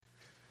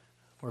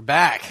We're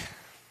back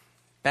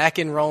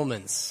in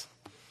Romans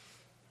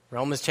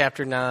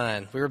chapter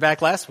 9. We were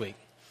back last week,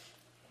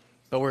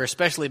 but we're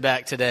especially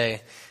back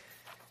today.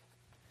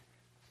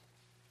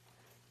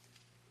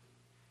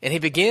 And he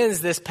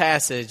begins this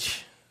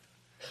passage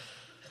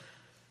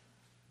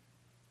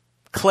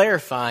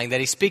clarifying that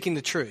he's speaking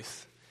the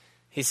truth.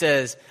 He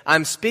says,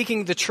 I'm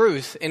speaking the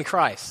truth in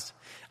Christ.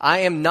 I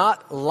am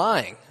not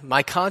lying.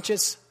 My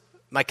conscience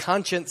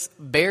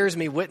bears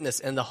me witness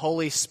in the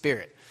Holy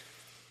Spirit.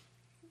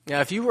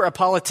 Now, if you were a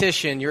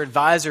politician, your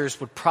advisors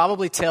would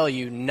probably tell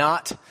you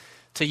not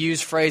to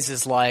use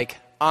phrases like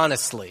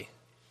honestly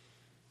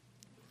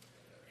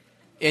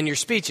in your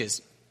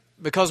speeches,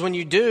 because when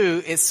you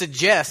do, it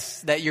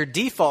suggests that your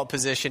default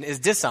position is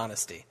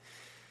dishonesty.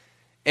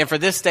 And for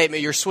this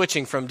statement, you're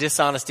switching from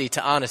dishonesty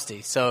to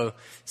honesty. So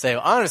say,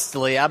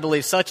 honestly, I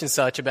believe such and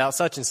such about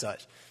such and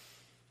such.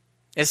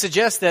 It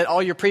suggests that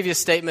all your previous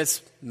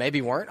statements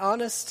maybe weren't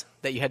honest,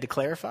 that you had to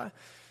clarify.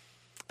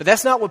 But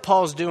that's not what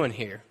Paul's doing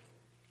here.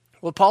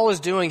 What Paul is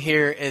doing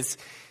here is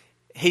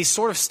he's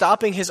sort of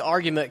stopping his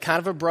argument kind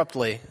of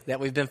abruptly that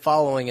we've been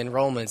following in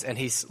Romans, and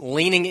he's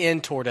leaning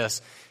in toward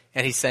us,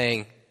 and he's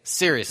saying,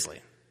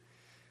 seriously,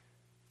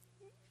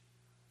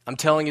 I'm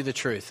telling you the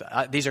truth.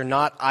 These are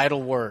not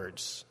idle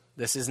words.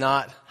 This is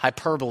not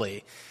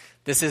hyperbole.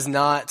 This is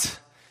not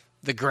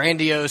the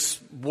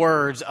grandiose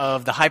words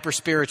of the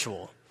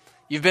hyper-spiritual.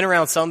 You've been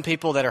around some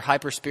people that are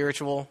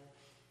hyper-spiritual,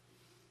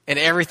 and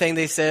everything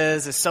they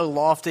says is so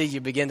lofty,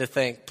 you begin to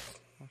think,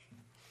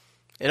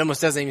 it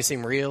almost doesn't even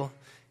seem real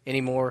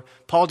anymore.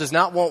 Paul does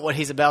not want what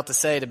he's about to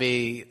say to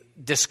be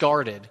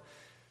discarded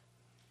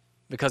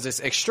because it's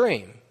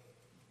extreme.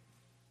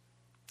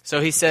 So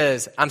he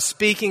says, I'm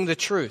speaking the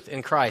truth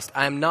in Christ.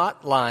 I am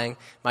not lying.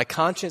 My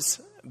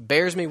conscience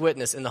bears me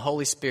witness in the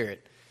Holy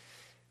Spirit.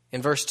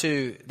 In verse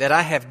 2, that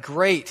I have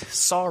great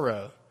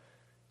sorrow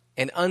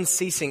and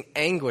unceasing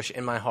anguish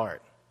in my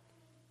heart.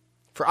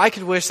 For I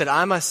could wish that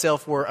I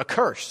myself were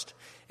accursed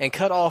and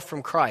cut off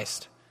from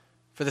Christ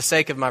for the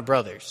sake of my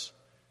brothers,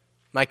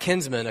 my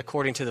kinsmen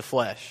according to the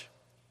flesh.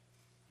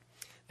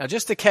 Now,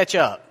 just to catch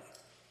up,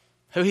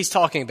 who he's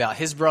talking about,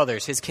 his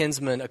brothers, his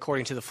kinsmen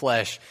according to the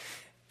flesh,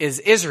 is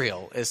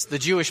Israel, is the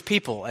Jewish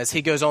people, as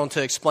he goes on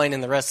to explain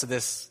in the rest of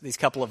these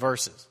couple of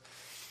verses.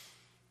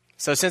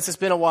 So since it's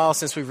been a while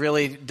since we've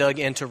really dug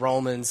into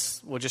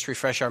Romans, we'll just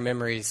refresh our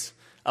memories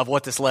of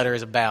what this letter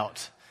is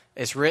about.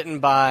 It's written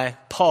by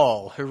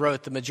Paul, who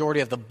wrote the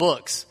majority of the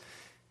books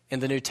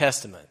in the New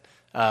Testament.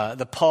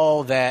 The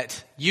Paul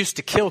that used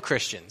to kill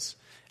Christians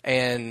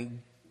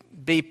and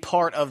be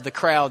part of the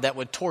crowd that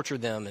would torture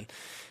them.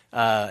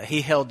 And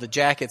he held the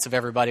jackets of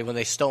everybody when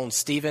they stoned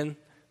Stephen,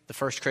 the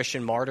first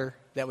Christian martyr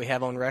that we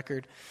have on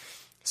record.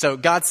 So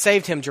God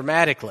saved him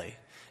dramatically.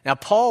 Now,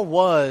 Paul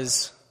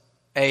was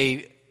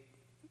a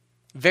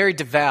very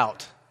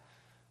devout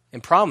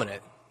and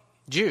prominent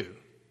Jew,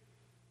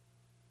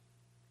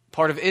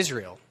 part of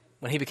Israel,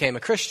 when he became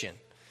a Christian,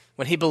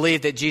 when he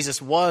believed that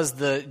Jesus was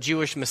the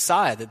Jewish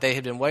Messiah that they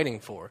had been waiting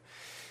for.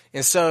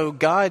 And so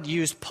God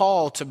used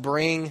Paul to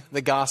bring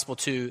the gospel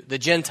to the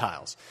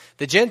Gentiles.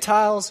 The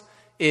Gentiles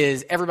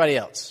is everybody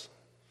else.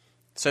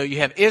 So you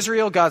have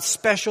Israel, God's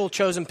special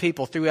chosen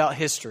people throughout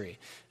history.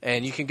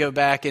 And you can go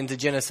back into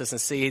Genesis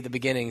and see the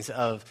beginnings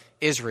of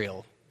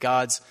Israel,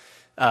 God's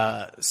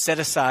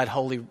set-aside,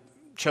 holy,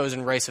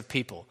 chosen race of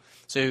people.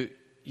 So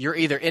you're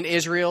either in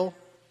Israel,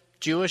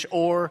 Jewish,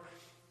 or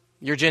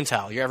you're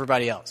Gentile. You're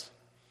everybody else.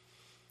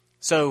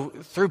 So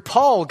through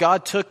Paul,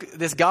 God took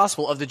this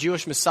gospel of the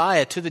Jewish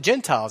Messiah to the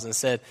Gentiles and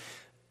said,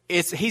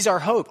 he's our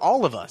hope,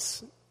 all of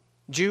us,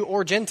 Jew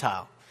or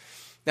Gentile.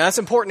 Now that's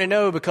important to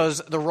know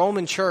because the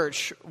Roman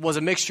church was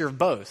a mixture of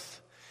both,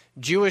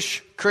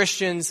 Jewish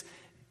Christians,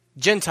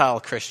 Gentile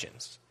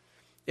Christians.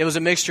 It was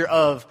a mixture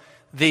of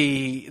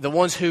the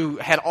ones who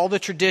had all the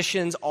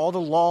traditions, all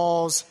the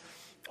laws,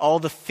 all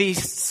the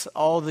feasts,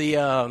 all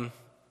the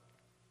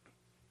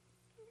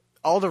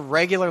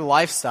regular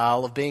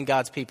lifestyle of being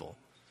God's people.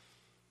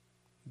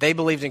 They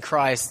believed in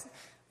Christ.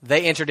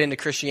 They entered into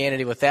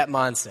Christianity with that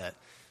mindset.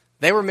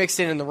 They were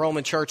mixed in the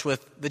Roman church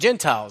with the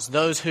Gentiles,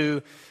 those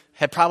who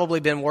had probably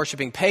been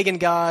worshiping pagan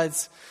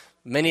gods.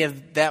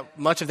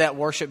 Much of that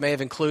worship may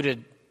have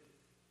included,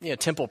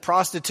 temple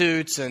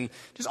prostitutes and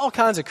just all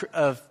kinds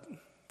of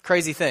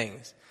crazy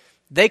things.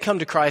 They come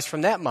to Christ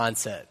from that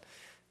mindset.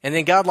 And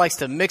then God likes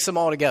to mix them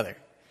all together.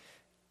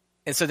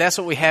 And so that's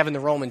what we have in the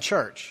Roman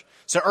church.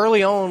 So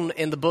early on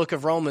in the book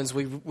of Romans,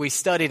 we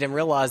studied and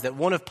realized that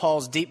one of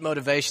Paul's deep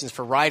motivations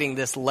for writing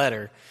this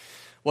letter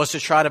was to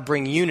try to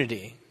bring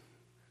unity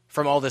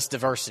from all this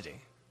diversity.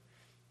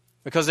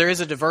 Because there is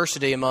a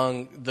diversity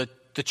among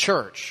the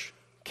church,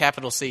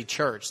 capital C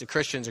church, the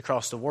Christians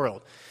across the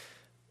world.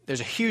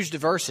 There's a huge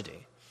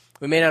diversity.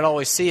 We may not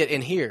always see it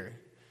in here.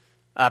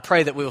 I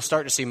pray that we will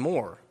start to see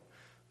more.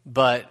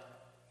 But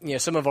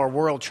some of our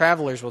world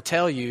travelers will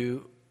tell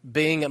you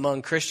being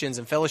among Christians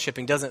and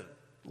fellowshipping doesn't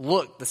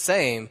look the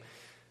same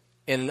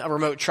in a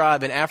remote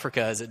tribe in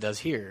Africa as it does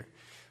here.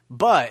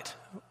 But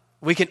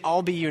we can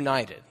all be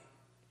united.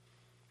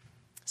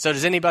 So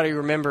does anybody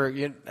remember,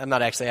 I'm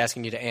not actually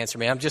asking you to answer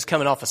me. I'm just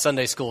coming off of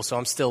Sunday school, so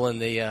I'm still in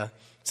the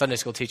Sunday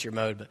school teacher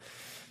mode. But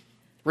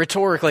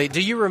rhetorically,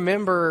 do you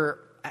remember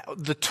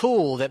the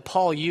tool that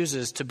Paul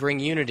uses to bring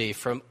unity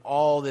from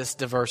all this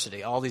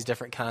diversity, all these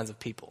different kinds of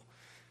people?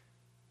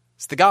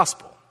 It's the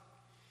gospel.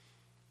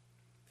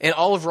 And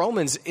all of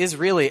Romans is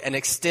really an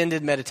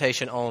extended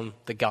meditation on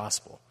the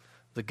gospel,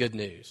 the good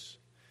news.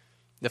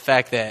 The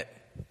fact that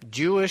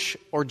Jewish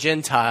or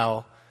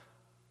Gentile,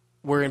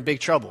 we're in big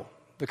trouble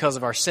because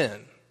of our sin.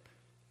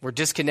 We're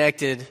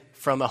disconnected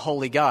from a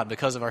holy God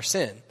because of our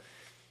sin.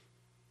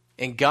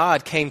 And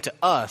God came to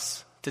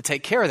us to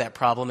take care of that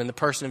problem in the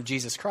person of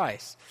Jesus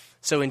Christ.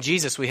 So in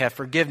Jesus we have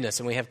forgiveness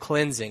and we have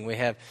cleansing. We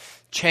have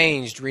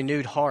changed,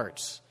 renewed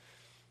hearts.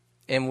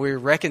 And we're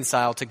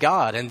reconciled to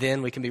God. And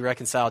then we can be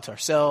reconciled to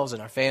ourselves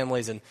and our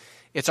families. And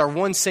it's our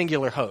one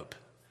singular hope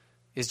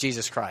is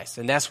Jesus Christ.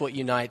 And that's what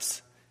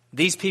unites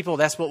these people.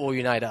 That's what will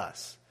unite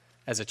us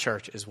as a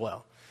church as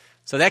well.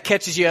 So that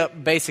catches you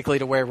up basically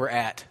to where we're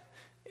at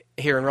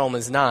here in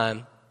Romans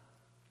 9.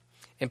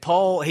 And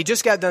Paul, he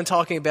just got done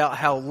talking about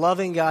how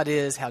loving God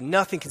is, how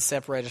nothing can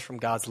separate us from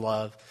God's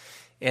love.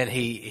 And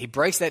he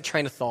breaks that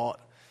train of thought.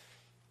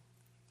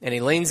 And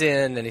he leans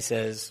in and he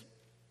says,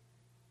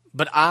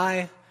 but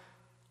I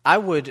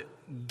would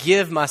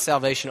give my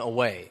salvation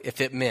away if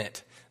it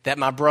meant that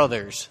my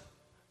brothers,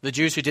 the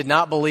Jews who did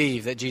not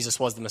believe that Jesus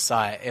was the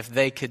Messiah, if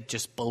they could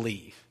just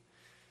believe.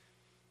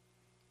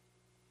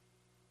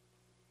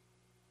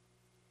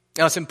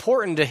 Now, it's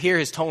important to hear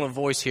his tone of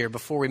voice here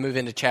before we move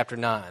into chapter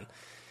 9.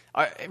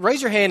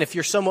 Raise your hand if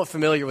you're somewhat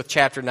familiar with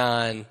chapter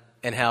 9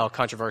 and how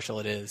controversial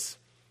it is.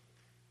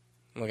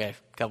 Okay,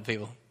 a couple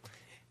people.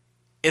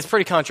 It's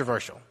pretty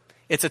controversial.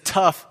 It's a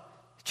tough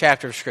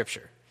chapter of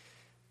Scripture.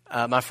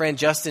 My friend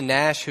Justin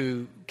Nash,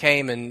 who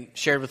came and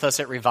shared with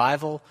us at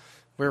Revival,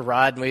 we were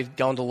riding, we'd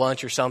gone to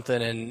lunch or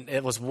something, and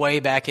it was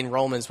way back in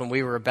Romans when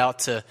we were about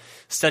to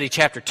study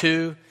chapter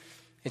 2.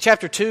 And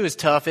chapter 2 is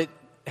tough. It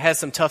has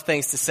some tough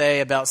things to say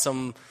about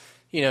some,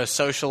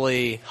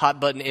 socially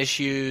hot-button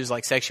issues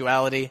like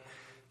sexuality.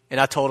 And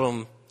I told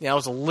him, I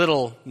was a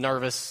little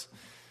nervous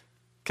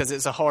because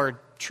it's a hard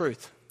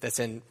truth that's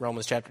in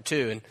Romans chapter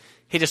 2. And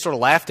he just sort of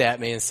laughed at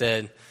me and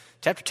said,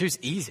 chapter 2 is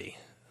easy.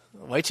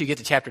 Wait till you get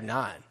to chapter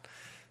 9.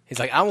 He's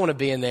like, I want to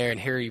be in there and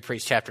hear you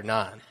preach chapter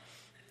 9.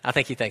 I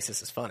think he thinks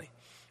this is funny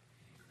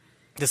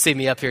to see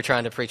me up here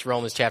trying to preach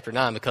Romans chapter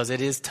 9 because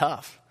it is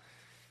tough.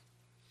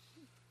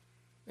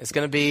 It's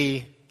going to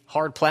be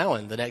hard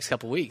plowing the next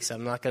couple weeks.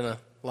 I'm not going to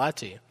lie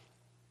to you.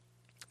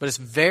 But it's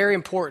very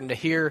important to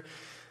hear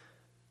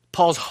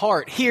Paul's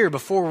heart here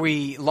before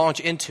we launch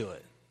into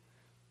it.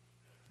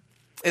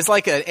 It's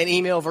like an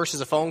email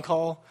versus a phone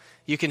call.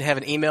 You can have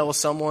an email with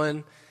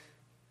someone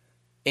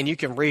and you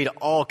can read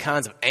all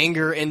kinds of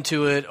anger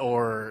into it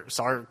or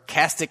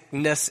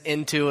sarcasticness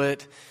into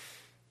it.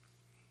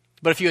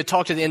 But if you had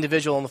talked to the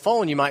individual on the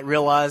phone, you might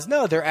realize,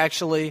 no, they're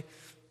actually,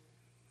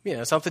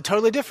 something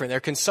totally different.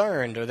 They're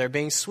concerned or they're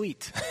being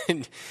sweet.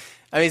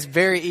 It's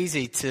very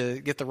easy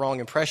to get the wrong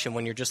impression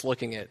when you're just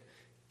looking at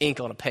ink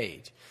on a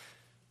page.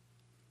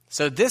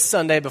 So this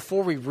Sunday,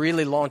 before we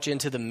really launch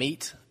into the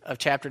meat of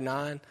chapter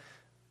 9,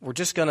 we're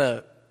just going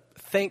to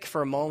think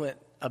for a moment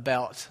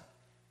about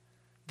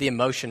the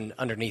emotion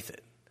underneath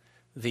it,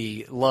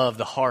 the love,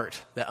 the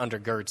heart that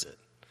undergirds it.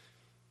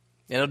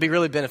 And it'll be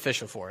really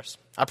beneficial for us,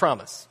 I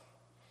promise.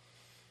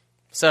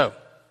 So,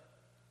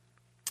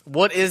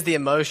 what is the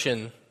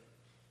emotion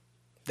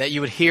that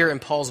you would hear in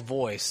Paul's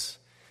voice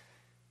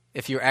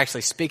if you're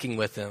actually speaking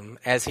with him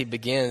as he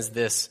begins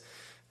this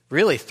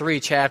really 3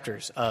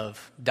 chapters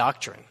of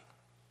doctrine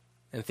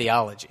and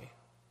theology?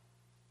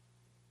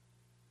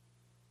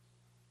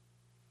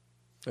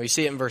 Well, you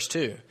see it in verse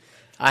 2.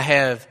 I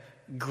have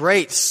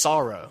great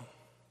sorrow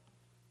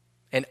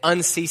and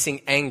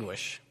unceasing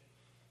anguish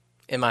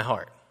in my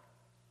heart.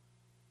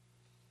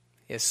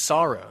 He has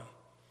sorrow.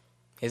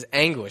 He has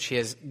anguish. He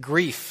has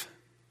grief.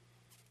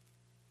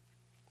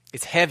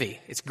 It's heavy.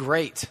 It's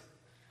great.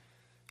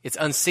 It's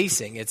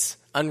unceasing. It's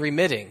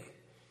unremitting.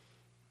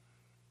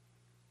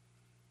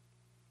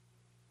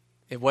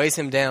 It weighs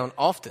him down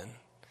often.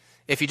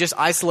 If you just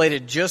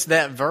isolated just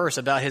that verse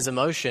about his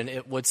emotion,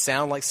 it would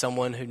sound like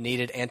someone who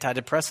needed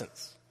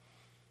antidepressants.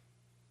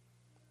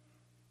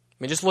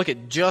 Just look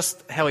at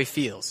just how he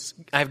feels.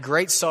 I have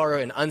great sorrow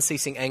and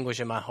unceasing anguish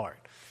in my heart.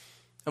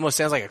 Almost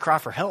sounds like a cry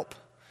for help.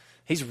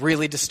 He's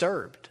really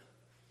disturbed.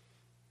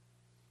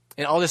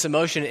 And all this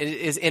emotion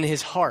is in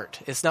his heart.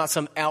 It's not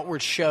some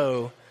outward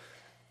show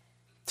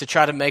to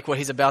try to make what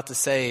he's about to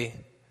say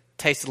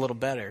taste a little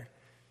better.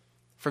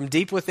 From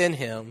deep within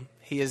him,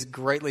 he is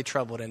greatly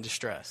troubled and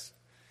distressed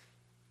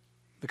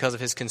because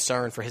of his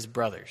concern for his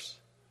brothers.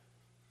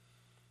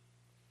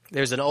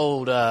 There's an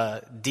old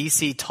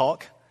DC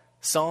Talk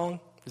song.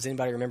 Does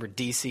anybody remember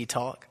DC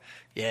Talk?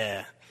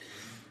 Yeah.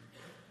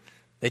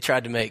 They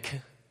tried to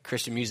make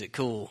Christian music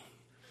cool.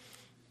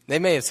 They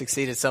may have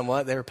succeeded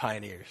somewhat. They were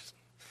pioneers.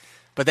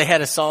 But they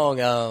had a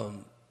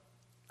song,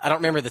 I don't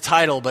remember the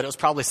title, but it was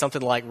probably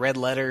something like Red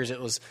Letters.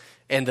 It was,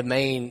 and the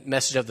main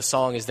message of the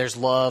song is there's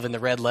love in the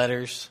red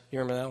letters. You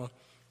remember that one?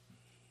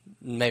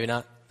 Maybe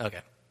not? Okay.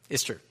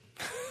 It's true.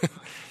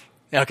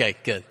 Okay,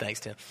 good. Thanks,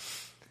 Tim.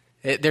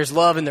 There's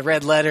love in the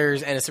red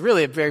letters, and it's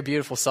really a very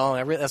beautiful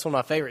song. That's one of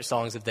my favorite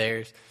songs of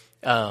theirs.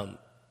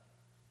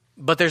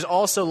 But there's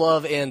also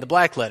love in the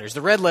black letters.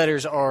 The red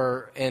letters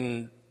are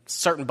in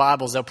certain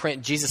Bibles. They'll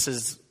print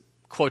Jesus'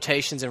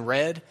 quotations in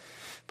red.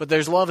 But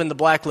there's love in the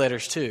black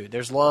letters too.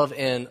 There's love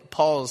in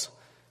Paul's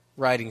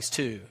writings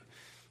too.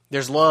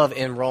 There's love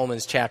in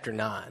Romans chapter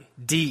 9.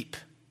 Deep,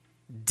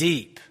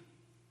 deep,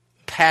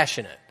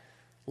 passionate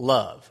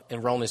love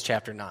in Romans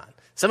chapter 9.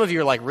 Some of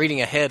you are like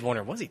reading ahead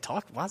wondering, what's he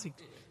talking? Why is he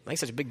make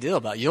such a big deal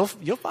about it? You'll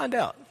find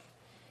out.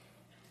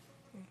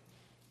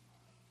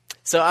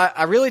 So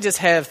I really just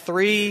have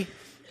 3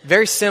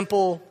 very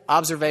simple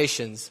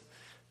observations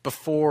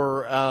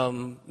before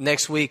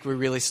next week we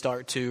really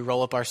start to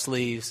roll up our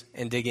sleeves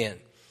and dig in.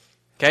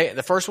 Okay,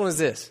 the first one is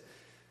this.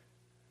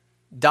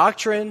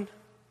 Doctrine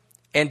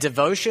and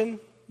devotion,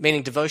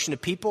 meaning devotion to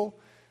people,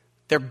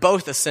 they're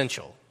both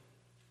essential.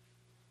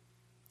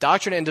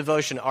 Doctrine and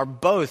devotion are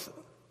both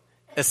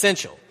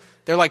essential.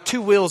 They're like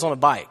 2 wheels on a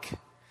bike.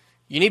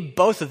 You need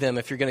both of them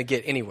if you're going to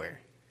get anywhere.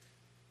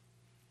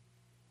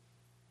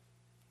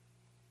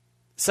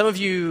 Some of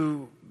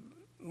you,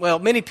 well,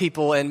 many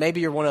people, and maybe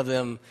you're one of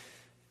them,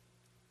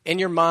 in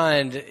your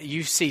mind,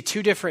 you see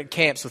 2 different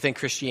camps within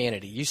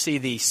Christianity. You see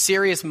the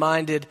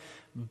serious-minded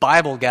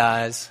Bible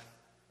guys,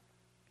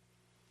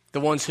 the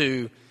ones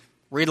who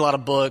read a lot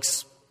of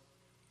books,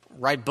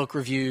 write book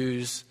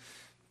reviews,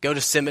 go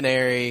to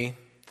seminary,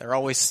 they're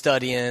always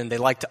studying, they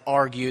like to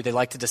argue, they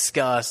like to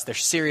discuss, they're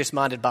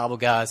serious-minded Bible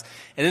guys.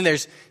 And then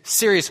there's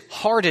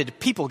serious-hearted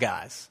people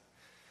guys.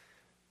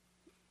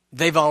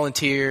 They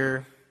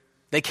volunteer,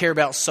 they care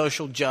about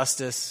social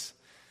justice,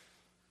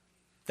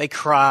 they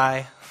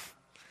cry,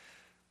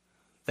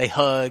 they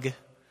hug,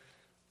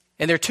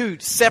 and they're 2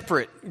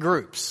 separate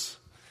groups.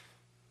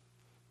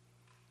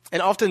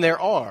 And often there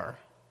are.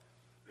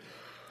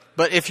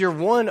 But if you're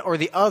one or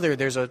the other,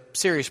 there's a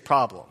serious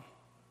problem.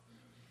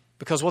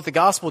 Because what the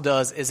gospel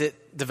does is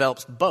it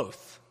develops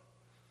both.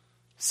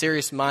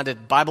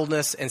 Serious-minded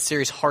Bibleness and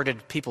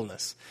serious-hearted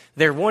peopleness.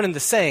 They're one and the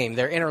same.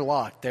 They're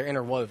interlocked. They're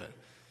interwoven.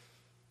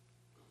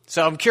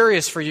 So I'm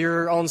curious for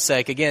your own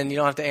sake. Again, you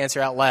don't have to answer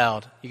out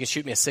loud. You can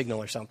shoot me a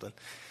signal or something.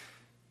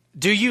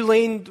 Do you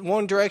lean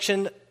one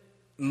direction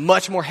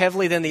much more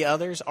heavily than the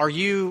others? Are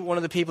you one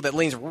of the people that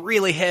leans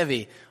really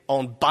heavy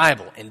on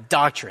Bible and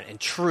doctrine and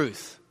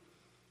truth?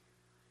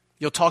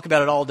 You'll talk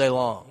about it all day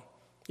long.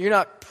 You're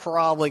not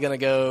probably going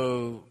to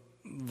go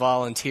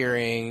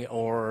volunteering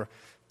or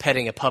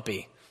petting a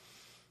puppy.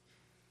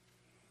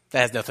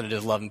 That has nothing to do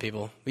with loving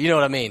people. But you know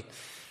what I mean.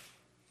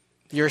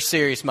 You're a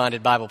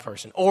serious-minded Bible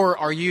person. Or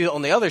are you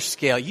on the other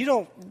scale?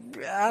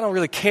 I don't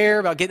really care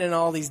about getting into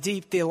all these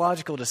deep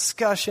theological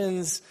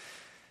discussions.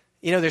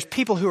 You know, there's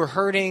people who are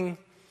hurting.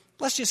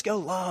 Let's just go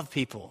love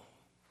people.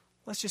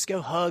 Let's just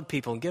go hug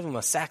people and give them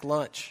a sack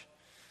lunch.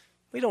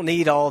 We don't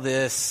need all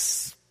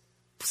this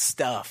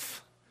stuff.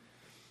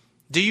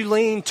 Do you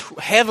lean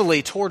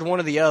heavily toward one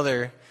or the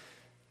other,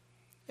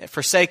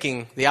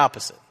 forsaking the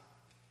opposite?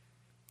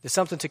 It's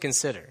something to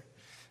consider.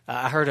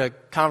 I heard a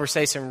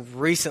conversation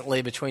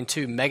recently between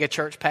 2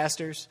 megachurch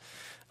pastors,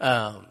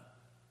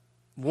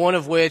 one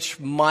of which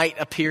might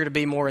appear to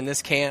be more in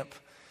this camp,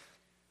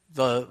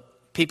 the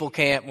people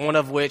camp, one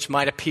of which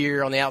might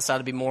appear on the outside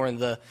to be more in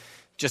the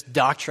just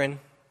doctrine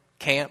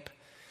camp.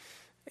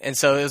 And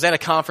so it was at a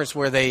conference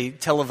where they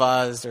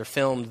televised or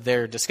filmed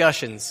their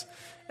discussions,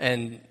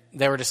 and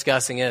they were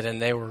discussing it, and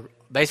they were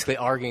basically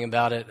arguing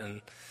about it.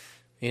 And,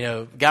 you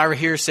know, guy right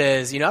here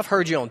says, I've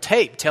heard you on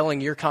tape telling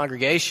your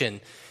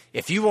congregation,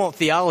 if you want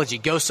theology,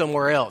 go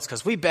somewhere else,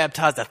 because we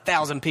baptized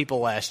 1,000 people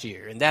last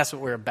year, and that's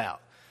what we're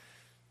about.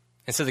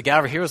 And so the guy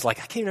over here was like,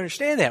 I can't even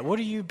understand that. What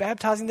are you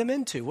baptizing them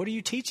into? What are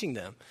you teaching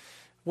them?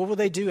 What will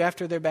they do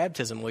after their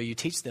baptism? Will you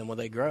teach them? Will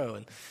they grow?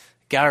 And the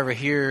guy over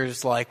here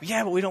is like,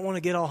 yeah, but we don't want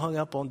to get all hung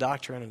up on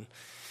doctrine. And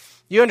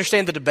you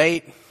understand the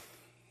debate.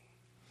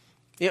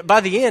 Yeah,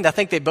 by the end, I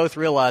think they both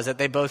realized that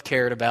they both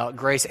cared about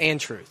grace and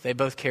truth. They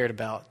both cared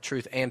about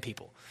truth and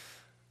people.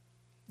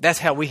 That's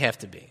how we have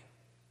to be.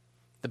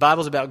 The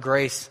Bible's about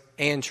grace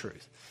and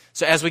truth.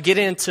 So as we get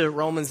into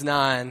Romans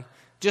 9,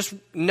 just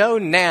know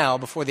now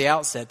before the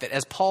outset that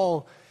as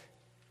all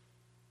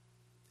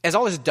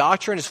this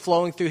doctrine is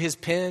flowing through his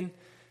pen,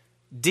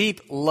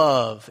 deep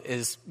love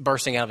is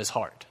bursting out of his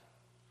heart.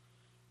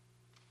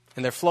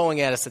 And they're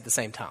flowing at us at the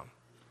same time.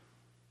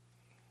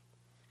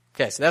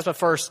 Okay, so that's my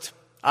first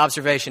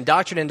observation.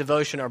 Doctrine and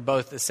devotion are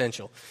both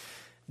essential.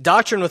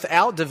 Doctrine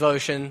without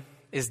devotion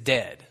is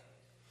dead.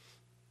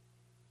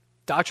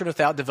 Doctrine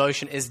without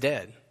devotion is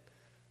dead.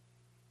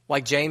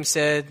 Like James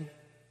said,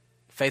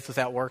 faith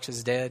without works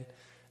is dead.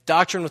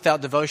 Doctrine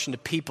without devotion to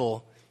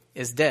people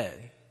is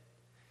dead.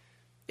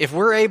 If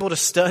we're able to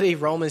study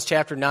Romans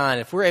chapter 9,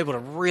 if we're able to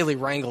really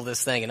wrangle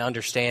this thing and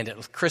understand it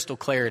with crystal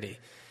clarity,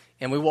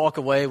 and we walk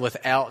away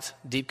without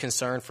deep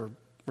concern for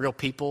real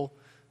people,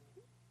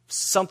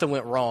 something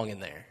went wrong in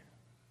there.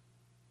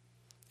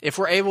 If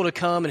we're able to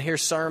come and hear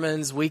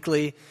sermons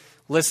weekly,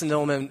 listen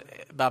to them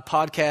by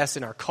podcast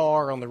in our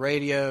car, on the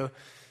radio,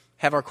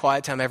 have our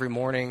quiet time every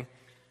morning,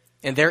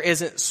 and there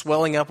isn't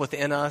swelling up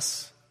within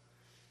us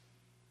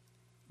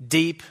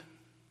deep,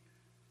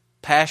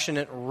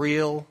 passionate,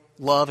 real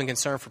love and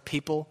concern for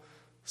people,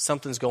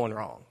 something's going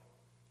wrong.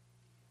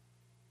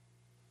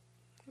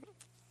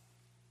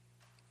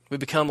 We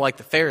become like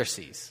the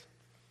Pharisees.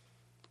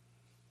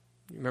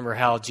 You remember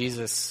how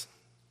Jesus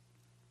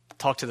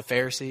talked to the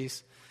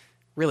Pharisees?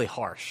 Really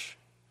harsh.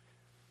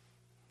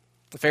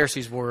 The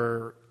Pharisees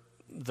were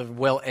the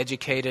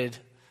well-educated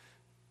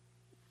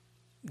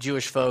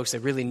Jewish folks. They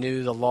really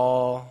knew the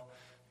law,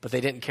 but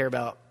they didn't care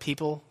about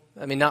people.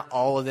 I mean, not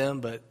all of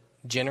them, but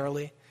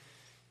generally.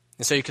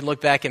 And so you can look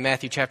back in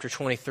Matthew chapter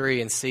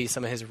 23 and see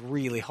some of his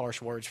really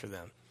harsh words for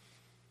them.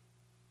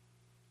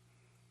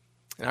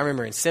 And I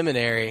remember in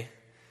seminary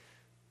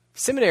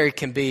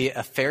can be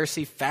a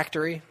Pharisee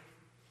factory.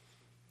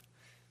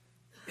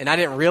 And I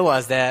didn't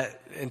realize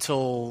that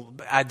until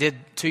I did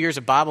 2 years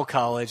of Bible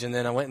college, and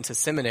then I went into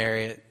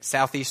seminary at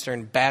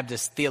Southeastern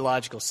Baptist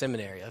Theological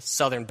Seminary, a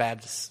Southern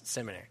Baptist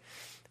seminary.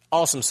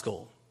 Awesome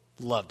school.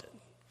 Loved it.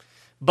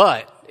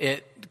 But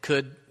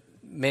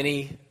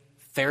many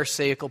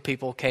Pharisaical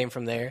people came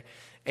from there,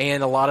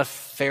 and a lot of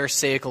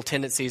Pharisaical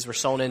tendencies were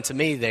sown into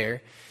me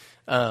there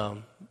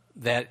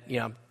that,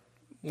 I'm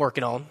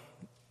working on,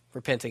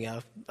 repenting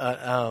of.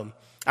 I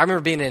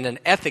remember being in an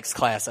ethics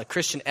class, a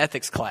Christian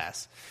ethics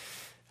class,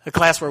 a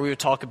class where we would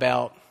talk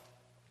about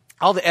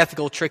all the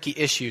ethical, tricky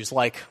issues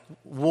like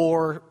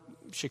war.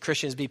 Should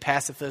Christians be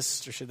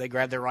pacifists or should they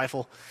grab their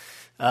rifle?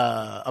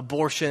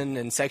 Abortion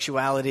and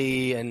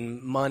sexuality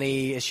and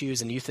money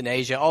issues and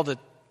euthanasia, all the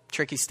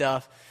tricky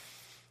stuff.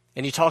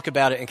 And you talk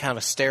about it in kind of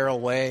a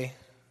sterile way,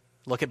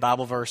 look at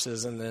Bible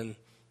verses and then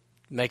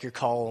make your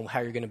call on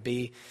how you're going to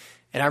be.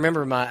 And I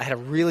remember I had a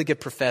really good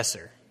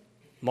professor,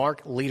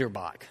 Mark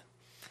Liederbach.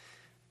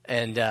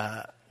 And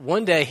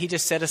one day he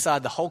just set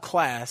aside the whole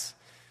class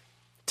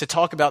to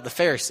talk about the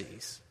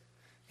Pharisees.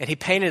 And he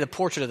painted a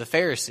portrait of the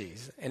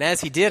Pharisees. And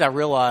as he did, I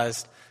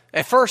realized,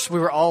 at first we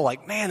were all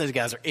like, man, those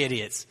guys are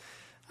idiots.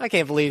 I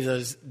can't believe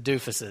those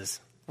doofuses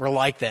were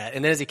like that.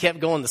 And then as he kept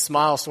going, the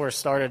smile sort of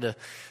started to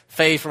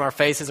fade from our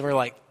faces. And we were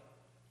like,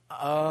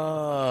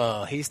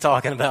 oh, he's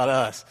talking about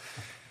us.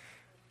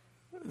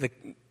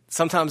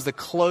 Sometimes the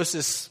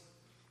closest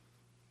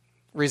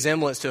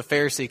resemblance to a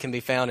Pharisee can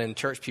be found in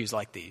church pews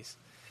like these.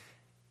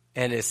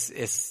 And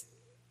it's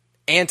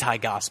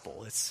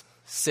anti-gospel. It's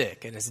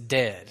sick and it's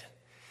dead.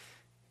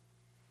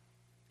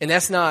 And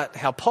that's not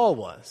how Paul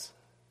was.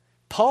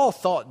 Paul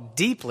thought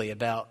deeply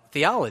about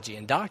theology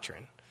and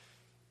doctrine.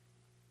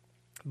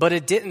 But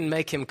it didn't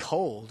make him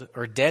cold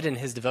or deaden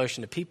his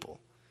devotion to people.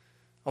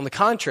 On the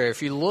contrary,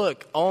 if you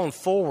look on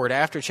forward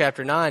after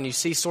chapter 9, you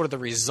see sort of the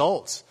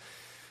results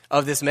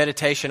of this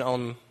meditation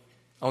on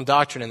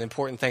doctrine and the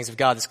important things of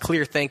God, this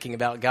clear thinking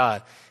about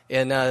God.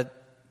 In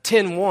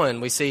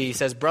 10:1, we see, he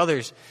says,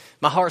 brothers,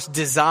 my heart's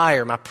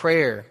desire, my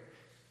prayer,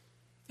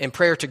 and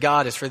prayer to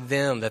God is for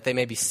them that they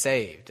may be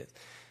saved.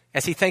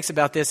 As he thinks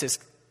about this,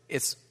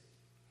 it's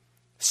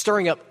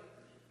stirring up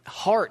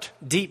heart,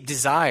 deep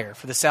desire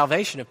for the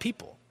salvation of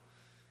people.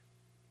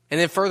 And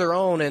then further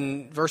on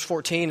in verse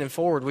 14 and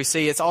forward, we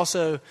see it's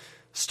also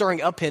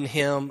stirring up in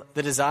him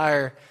the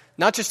desire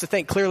not just to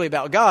think clearly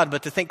about God,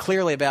 but to think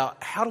clearly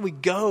about how do we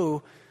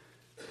go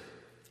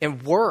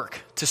and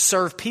work to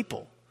serve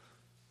people.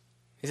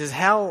 He says,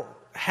 how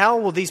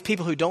will these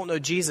people who don't know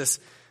Jesus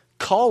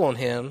call on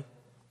him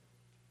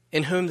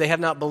in whom they have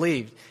not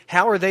believed?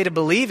 How are they to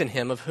believe in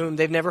him of whom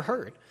they've never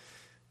heard?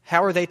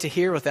 How are they to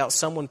hear without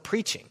someone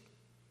preaching?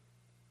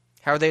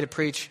 How are they to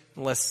preach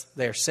unless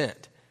they are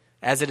sent?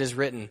 As it is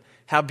written,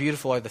 how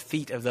beautiful are the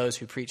feet of those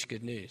who preach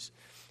good news.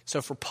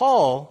 So for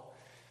Paul,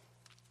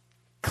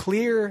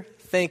 clear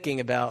thinking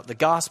about the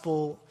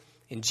gospel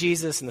and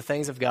Jesus and the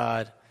things of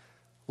God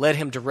led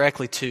him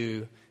directly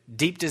to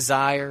deep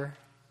desire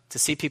to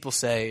see people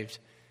saved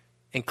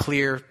and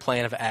clear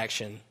plan of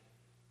action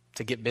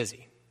to get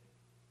busy.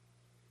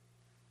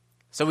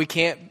 So we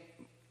can't,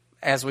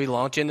 as we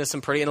launch into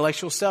some pretty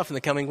intellectual stuff in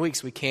the coming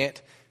weeks, we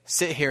can't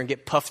sit here and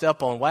get puffed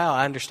up on, wow,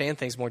 I understand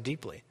things more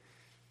deeply.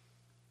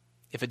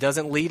 If it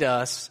doesn't lead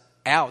us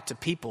out to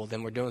people,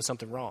 then we're doing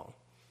something wrong.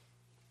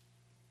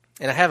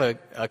 And I have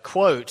a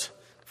quote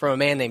from a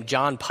man named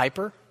John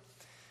Piper,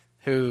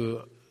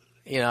 who,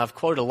 I've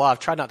quoted a lot. I've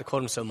tried not to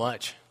quote him so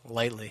much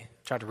lately.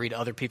 I've tried to read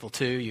other people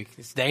too.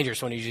 It's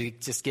dangerous when you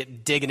just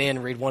get digging in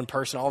and read one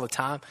person all the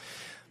time.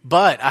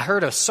 But I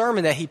heard a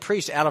sermon that he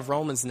preached out of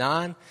Romans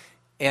 9,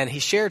 and he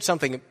shared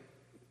something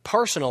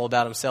personal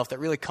about himself that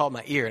really caught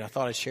my ear, and I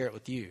thought I'd share it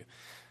with you.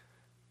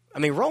 I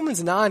mean,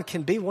 Romans 9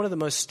 can be one of the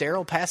most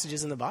sterile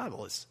passages in the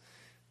Bible.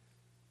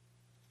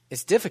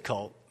 It's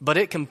difficult, but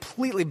it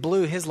completely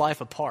blew his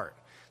life apart.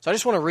 So I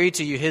just want to read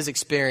to you his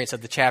experience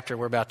of the chapter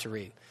we're about to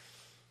read.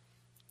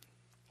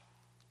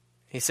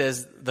 He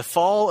says, the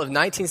fall of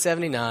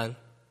 1979,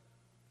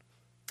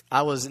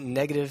 I was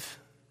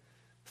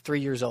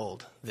 -3 years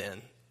old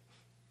then.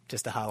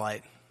 just to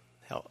highlight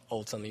how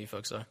old some of you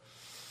folks are.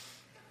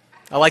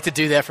 I like to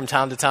do that from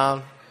time to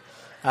time.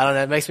 I don't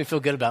know, it makes me feel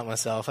good about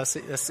myself.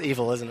 That's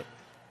evil, isn't it?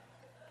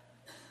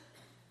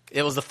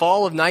 It was the fall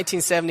of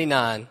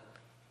 1979.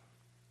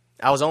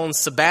 I was on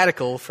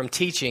sabbatical from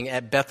teaching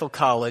at Bethel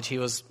College. He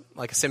was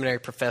like a seminary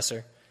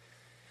professor.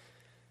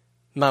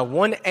 My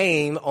one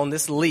aim on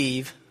this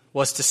leave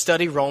was to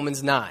study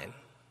Romans 9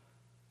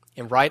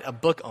 and write a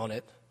book on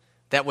it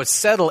that would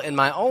settle in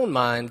my own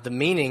mind the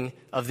meaning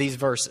of these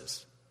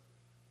verses.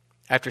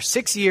 After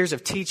 6 years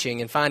of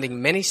teaching and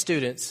finding many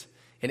students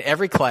in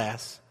every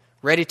class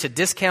ready to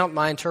discount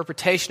my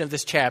interpretation of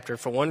this chapter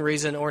for one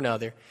reason or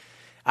another,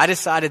 I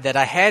decided that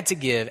I had to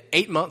give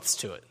 8 months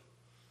to it.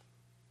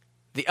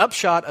 The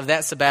upshot of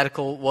that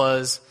sabbatical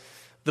was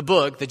the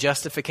book, The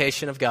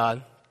Justification of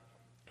God,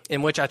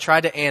 in which I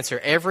tried to answer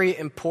every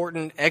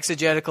important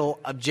exegetical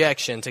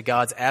objection to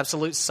God's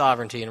absolute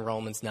sovereignty in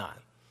Romans 9.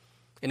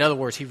 In other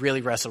words, he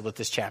really wrestled with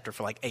this chapter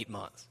for like 8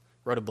 months,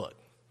 wrote a book.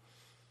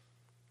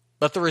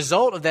 But the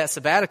result of that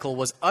sabbatical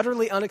was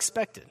utterly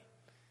unexpected,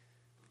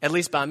 at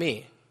least by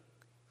me.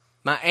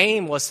 My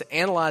aim was to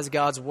analyze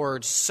God's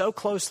words so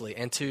closely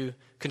and to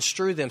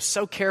construe them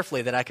so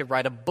carefully that I could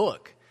write a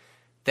book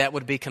that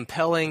would be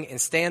compelling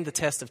and stand the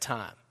test of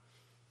time.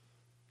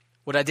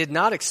 What I did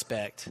not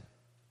expect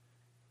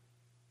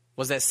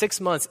was that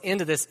 6 months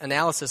into this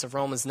analysis of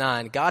Romans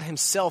 9, God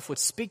himself would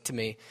speak to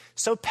me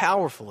so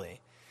powerfully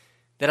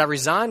that I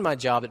resigned my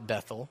job at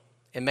Bethel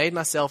and made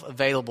myself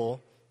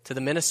available to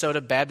the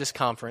Minnesota Baptist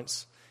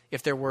Conference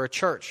if there were a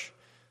church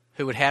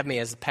who would have me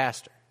as the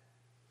pastor.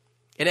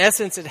 In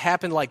essence, it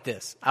happened like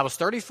this. I was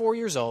 34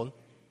 years old.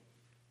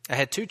 I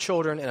had 2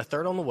 children and a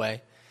third on the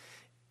way.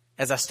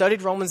 As I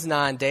studied Romans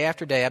 9 day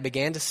after day, I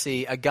began to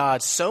see a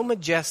God so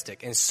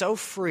majestic and so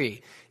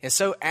free and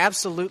so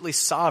absolutely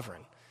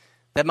sovereign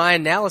that my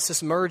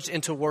analysis merged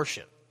into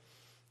worship.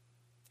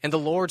 And the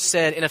Lord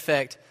said, in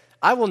effect,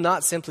 I will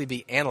not simply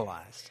be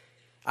analyzed.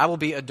 I will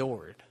be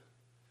adored.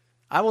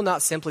 I will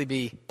not simply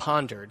be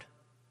pondered.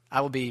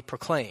 I will be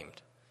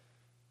proclaimed.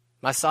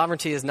 My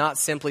sovereignty is not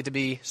simply to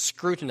be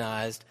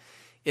scrutinized.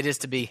 It is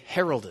to be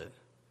heralded.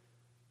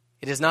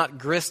 It is not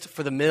grist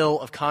for the mill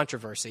of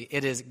controversy.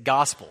 It is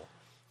gospel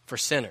for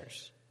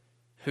sinners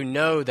who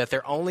know that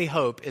their only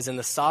hope is in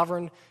the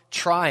sovereign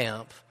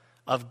triumph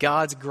of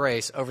God's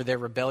grace over their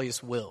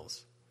rebellious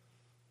wills.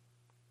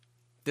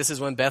 This is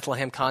when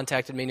Bethlehem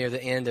contacted me near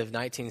the end of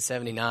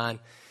 1979.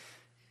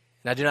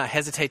 And I do not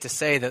hesitate to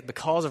say that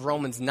because of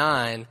Romans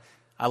 9,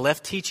 I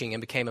left teaching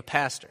and became a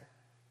pastor.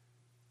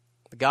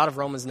 The God of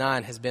Romans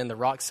 9 has been the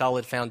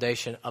rock-solid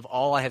foundation of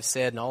all I have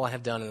said and all I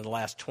have done in the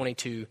last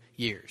 22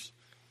 years.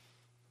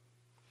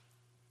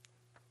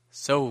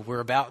 So we're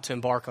about to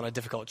embark on a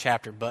difficult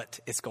chapter, but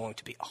it's going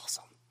to be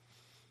awesome.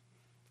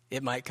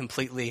 It might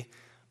completely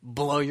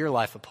blow your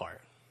life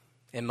apart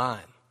and mine.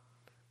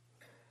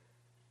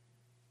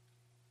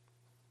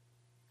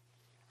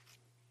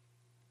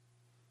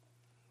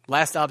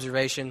 Last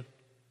observation.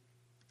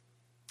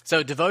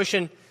 So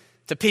devotion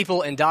to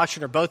people and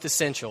doctrine are both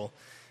essential.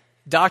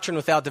 Doctrine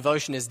without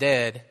devotion is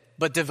dead,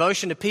 but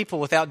devotion to people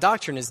without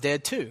doctrine is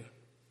dead too.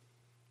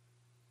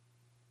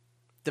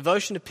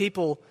 Devotion to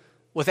people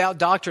without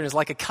doctrine is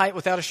like a kite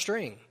without a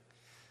string.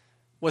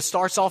 What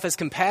starts off as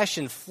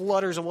compassion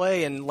flutters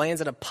away and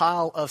lands in a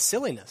pile of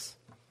silliness.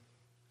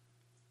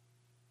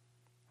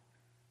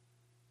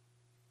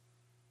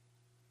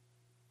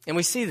 And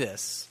we see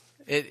this.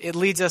 It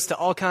leads us to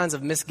all kinds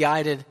of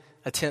misguided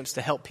attempts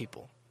to help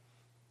people.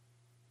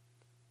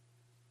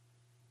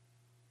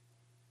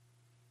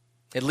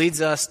 It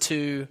leads us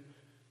to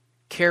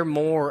care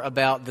more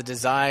about the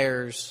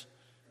desires,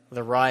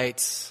 the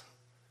rights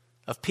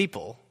of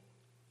people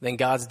than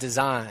God's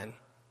design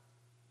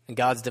and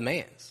God's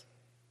demands.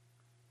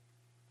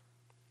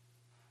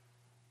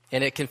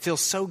 And it can feel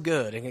so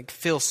good and it can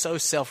feel so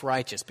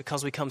self-righteous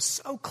because we come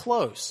so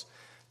close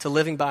to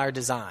living by our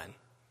design.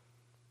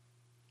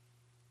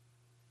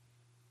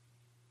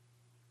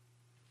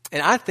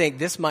 And I think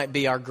this might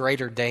be our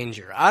greater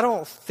danger. I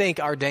don't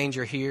think our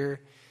danger here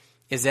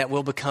is that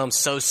we'll become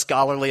so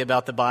scholarly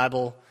about the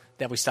Bible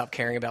that we stop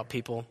caring about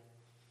people.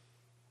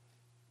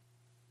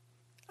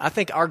 I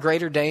think our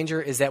greater danger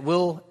is that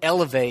we'll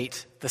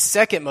elevate the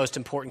second most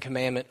important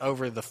commandment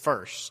over the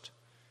first.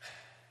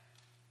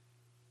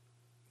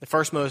 The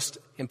first most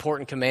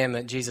important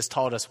commandment Jesus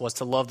taught us was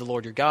to love the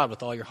Lord your God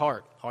with all your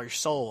heart, all your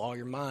soul, all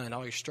your mind,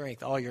 all your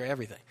strength, all your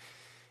everything.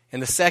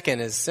 And the second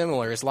is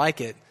similar, is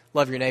like it,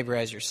 love your neighbor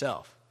as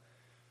yourself.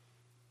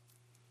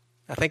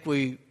 I think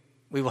we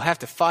will have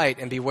to fight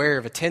and beware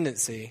of a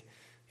tendency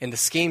in the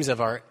schemes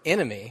of our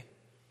enemy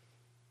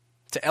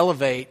to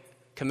elevate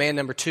command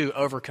number 2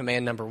 over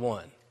command number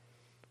 1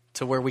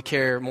 to where we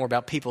care more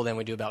about people than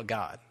we do about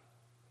God.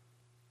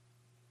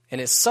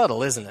 And it's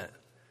subtle, isn't it?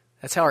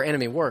 That's how our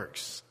enemy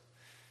works.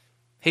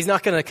 He's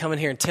not going to come in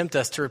here and tempt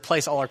us to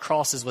replace all our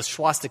crosses with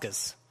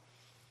swastikas.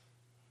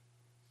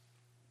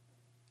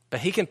 But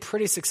he can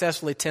pretty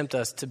successfully tempt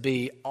us to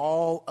be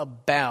all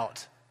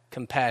about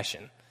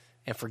compassion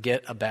and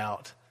forget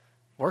about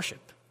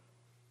worship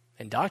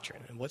and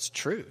doctrine and what's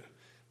true.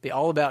 Be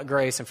all about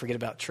grace and forget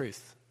about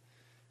truth.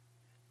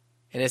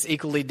 And it's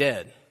equally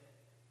dead.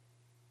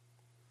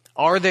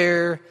 Are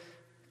there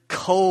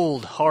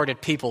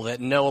cold-hearted people that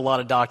know a lot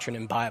of doctrine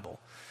and Bible?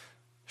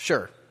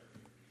 Sure.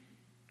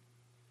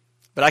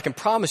 But I can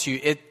promise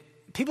you,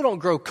 people don't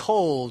grow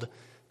cold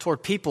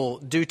toward people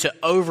due to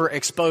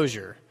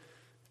overexposure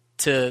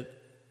to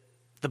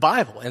the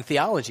Bible and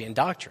theology and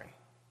doctrine.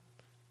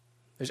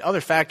 There's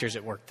other factors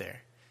at work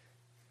there.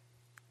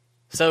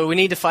 So we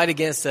need to fight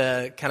against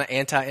a kind of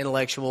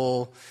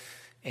anti-intellectual,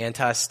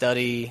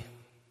 anti-study.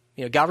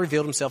 God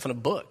revealed himself in a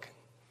book.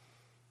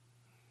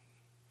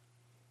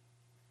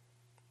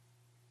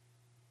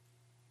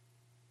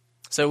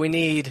 So we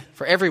need,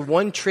 for every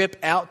one trip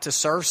out to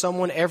serve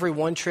someone, every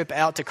one trip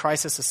out to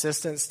crisis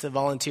assistance to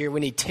volunteer,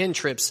 we need 10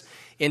 trips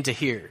into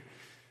here.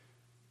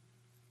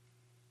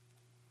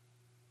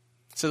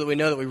 So that we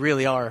know that we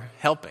really are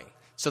helping.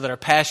 So that our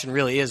passion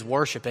really is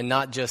worship and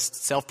not just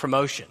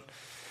self-promotion.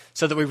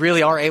 So that we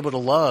really are able to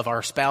love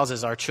our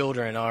spouses, our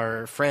children,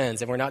 our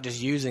friends, and we're not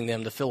just using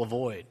them to fill a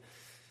void.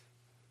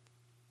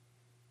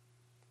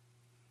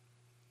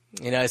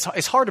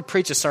 It's hard to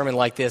preach a sermon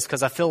like this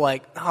because I feel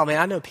like, oh man,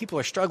 I know people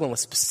are struggling with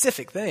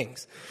specific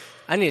things.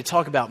 I need to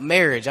talk about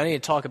marriage. I need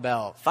to talk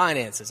about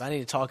finances. I need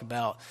to talk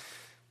about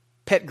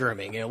pet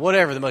grooming,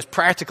 whatever the most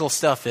practical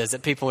stuff is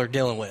that people are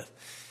dealing with.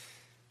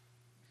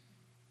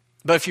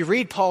 But if you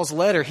read Paul's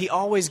letter, he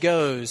always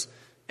goes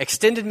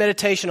extended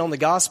meditation on the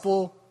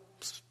gospel,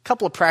 a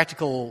couple of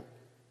practical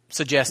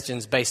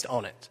suggestions based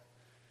on it.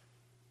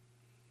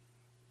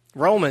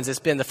 Romans, it's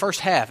been the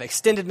first half,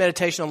 extended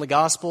meditation on the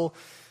gospel,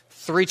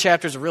 3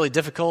 chapters of really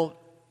difficult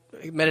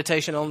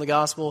meditation on the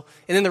gospel,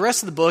 and then the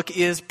rest of the book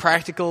is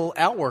practical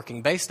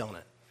outworking based on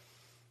it.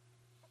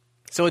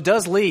 So it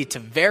does lead to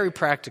very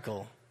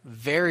practical,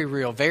 very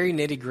real, very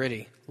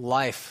nitty-gritty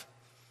life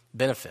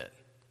benefit.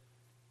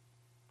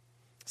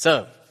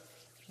 So,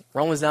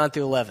 Romans 9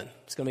 through 11.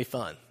 It's going to be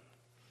fun.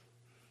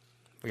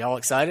 Are y'all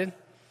excited?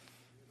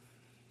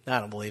 I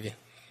don't believe you.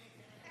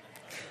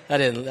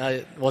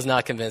 I was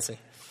not convincing.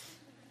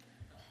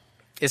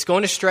 It's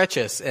going to stretch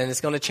us, and it's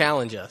going to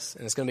challenge us,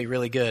 and it's going to be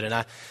really good.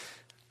 And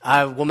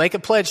I will make a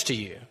pledge to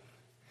you.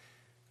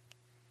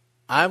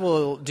 I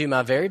will do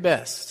my very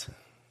best,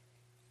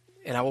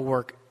 and I will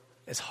work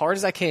as hard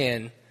as I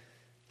can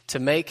to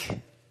make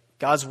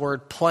God's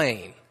word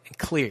plain and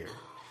clear.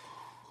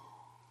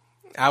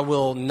 I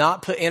will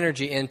not put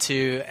energy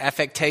into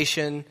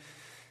affectation.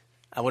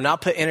 I will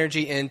not put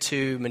energy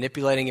into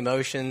manipulating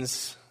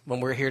emotions when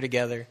we're here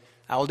together.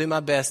 I will do my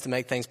best to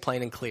make things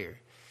plain and clear.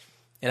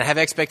 And I have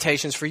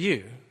expectations for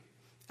you.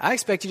 I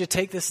expect you to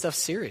take this stuff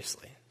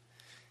seriously.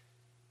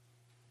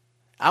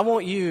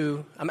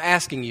 I'm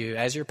asking you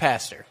as your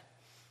pastor,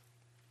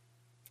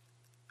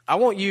 I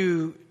want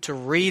you to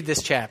read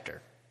this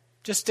chapter.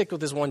 Just stick with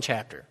this one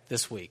chapter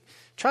this week.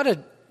 Try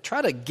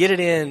to get it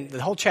in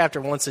the whole chapter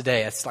once a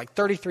day. It's like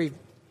 33.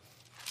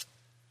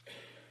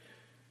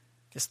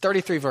 It's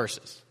 33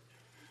 verses.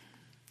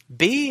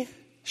 Be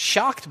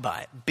shocked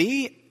by it.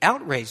 Be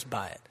outraged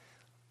by it.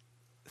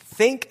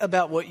 Think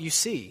about what you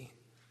see.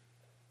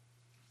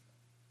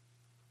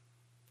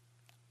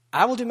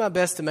 I will do my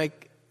best to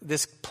make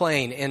this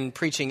plain in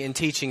preaching and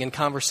teaching and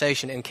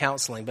conversation and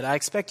counseling, but I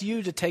expect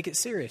you to take it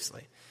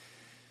seriously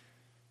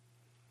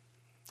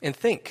and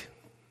think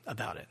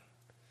about it.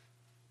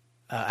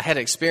 I had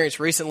an experience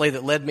recently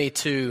that led me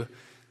to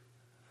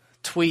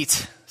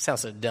tweet.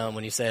 Sounds so dumb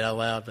when you say it out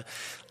loud, but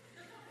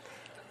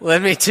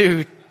led me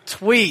to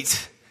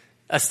tweet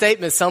a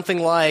statement, something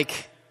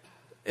like,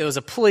 it was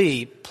a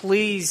plea,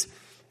 please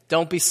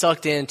don't be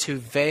sucked into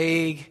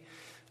vague,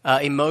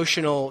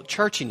 emotional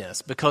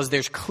churchiness, because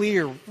there's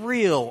clear,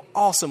 real,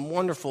 awesome,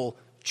 wonderful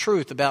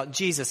truth about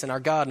Jesus and our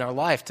God and our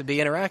life to be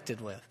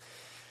interacted with.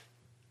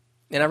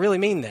 And I really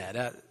mean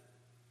that.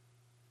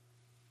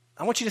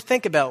 I want you to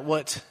think about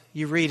what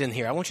you read in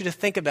here. I want you to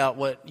think about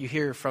what you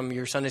hear from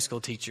your Sunday school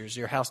teachers,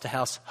 your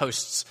house-to-house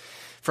hosts,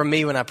 from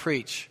me when I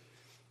preach.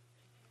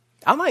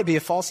 I might be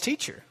a false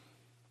teacher.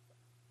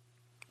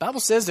 The Bible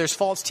says there's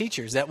false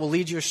teachers that will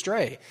lead you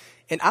astray.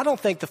 And I don't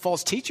think the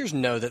false teachers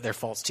know that they're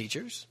false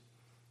teachers.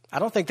 I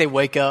don't think they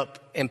wake up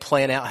and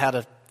plan out how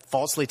to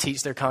falsely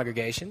teach their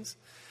congregations.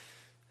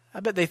 I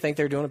bet they think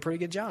they're doing a pretty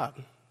good job.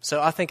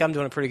 So I think I'm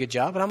doing a pretty good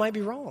job, but I might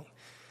be wrong.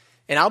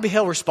 And I'll be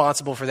held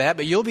responsible for that,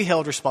 but you'll be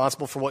held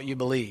responsible for what you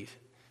believe.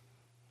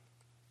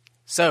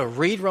 So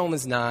read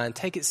Romans 9.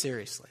 Take it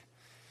seriously.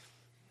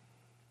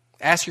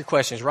 Ask your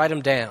questions. Write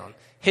them down.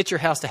 Hit your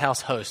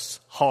house-to-house hosts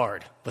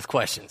hard with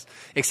questions,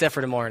 except for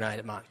tomorrow night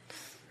at mine.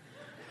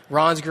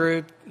 Ron's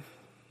group,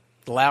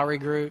 the Lowry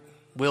group,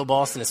 Will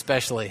Boston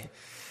especially.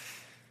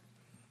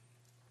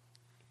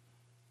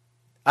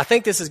 I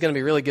think this is going to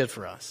be really good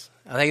for us.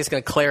 I think it's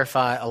going to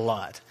clarify a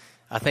lot.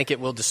 I think it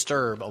will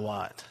disturb a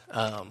lot.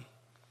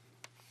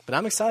 But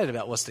I'm excited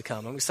about what's to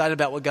come. I'm excited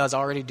about what God's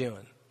already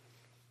doing.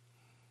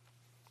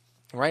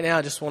 Right now,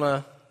 I just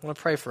want to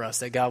pray for us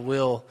that God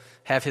will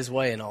have his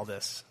way in all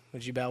this.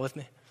 Would you bow with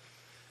me?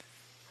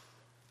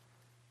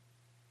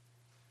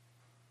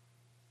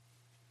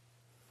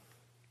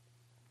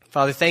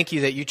 Father, thank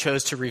you that you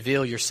chose to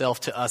reveal yourself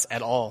to us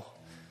at all.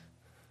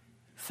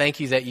 Thank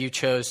you that you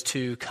chose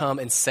to come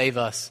and save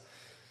us,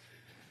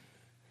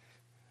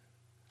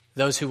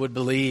 those who would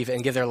believe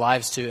and give their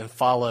lives to and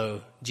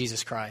follow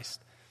Jesus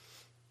Christ.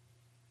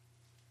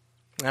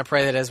 And I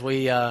pray that as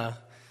we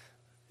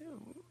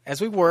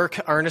work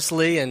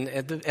earnestly and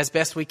as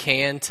best we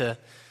can to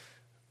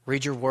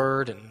read your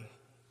word and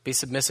be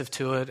submissive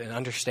to it and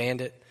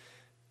understand it,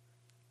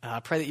 I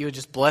pray that you would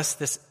just bless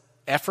this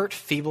effort,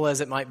 feeble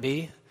as it might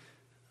be.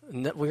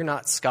 We're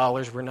not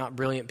scholars, we're not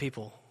brilliant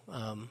people,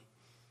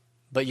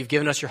 but you've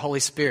given us your Holy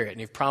Spirit,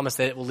 and you've promised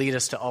that it will lead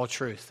us to all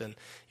truth, and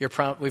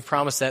we've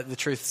promised that the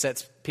truth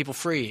sets people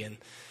free. And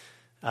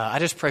I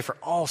just pray for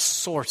all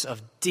sorts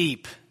of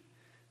deep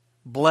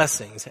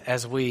blessings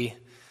as we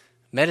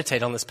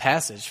meditate on this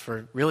passage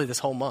for really this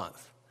whole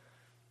month.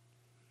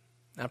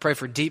 I pray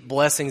for deep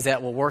blessings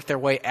that will work their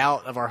way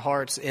out of our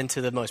hearts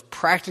into the most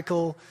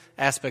practical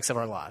aspects of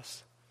our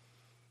lives.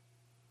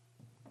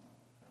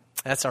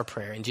 That's our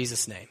prayer. In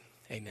Jesus' name,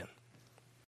 amen.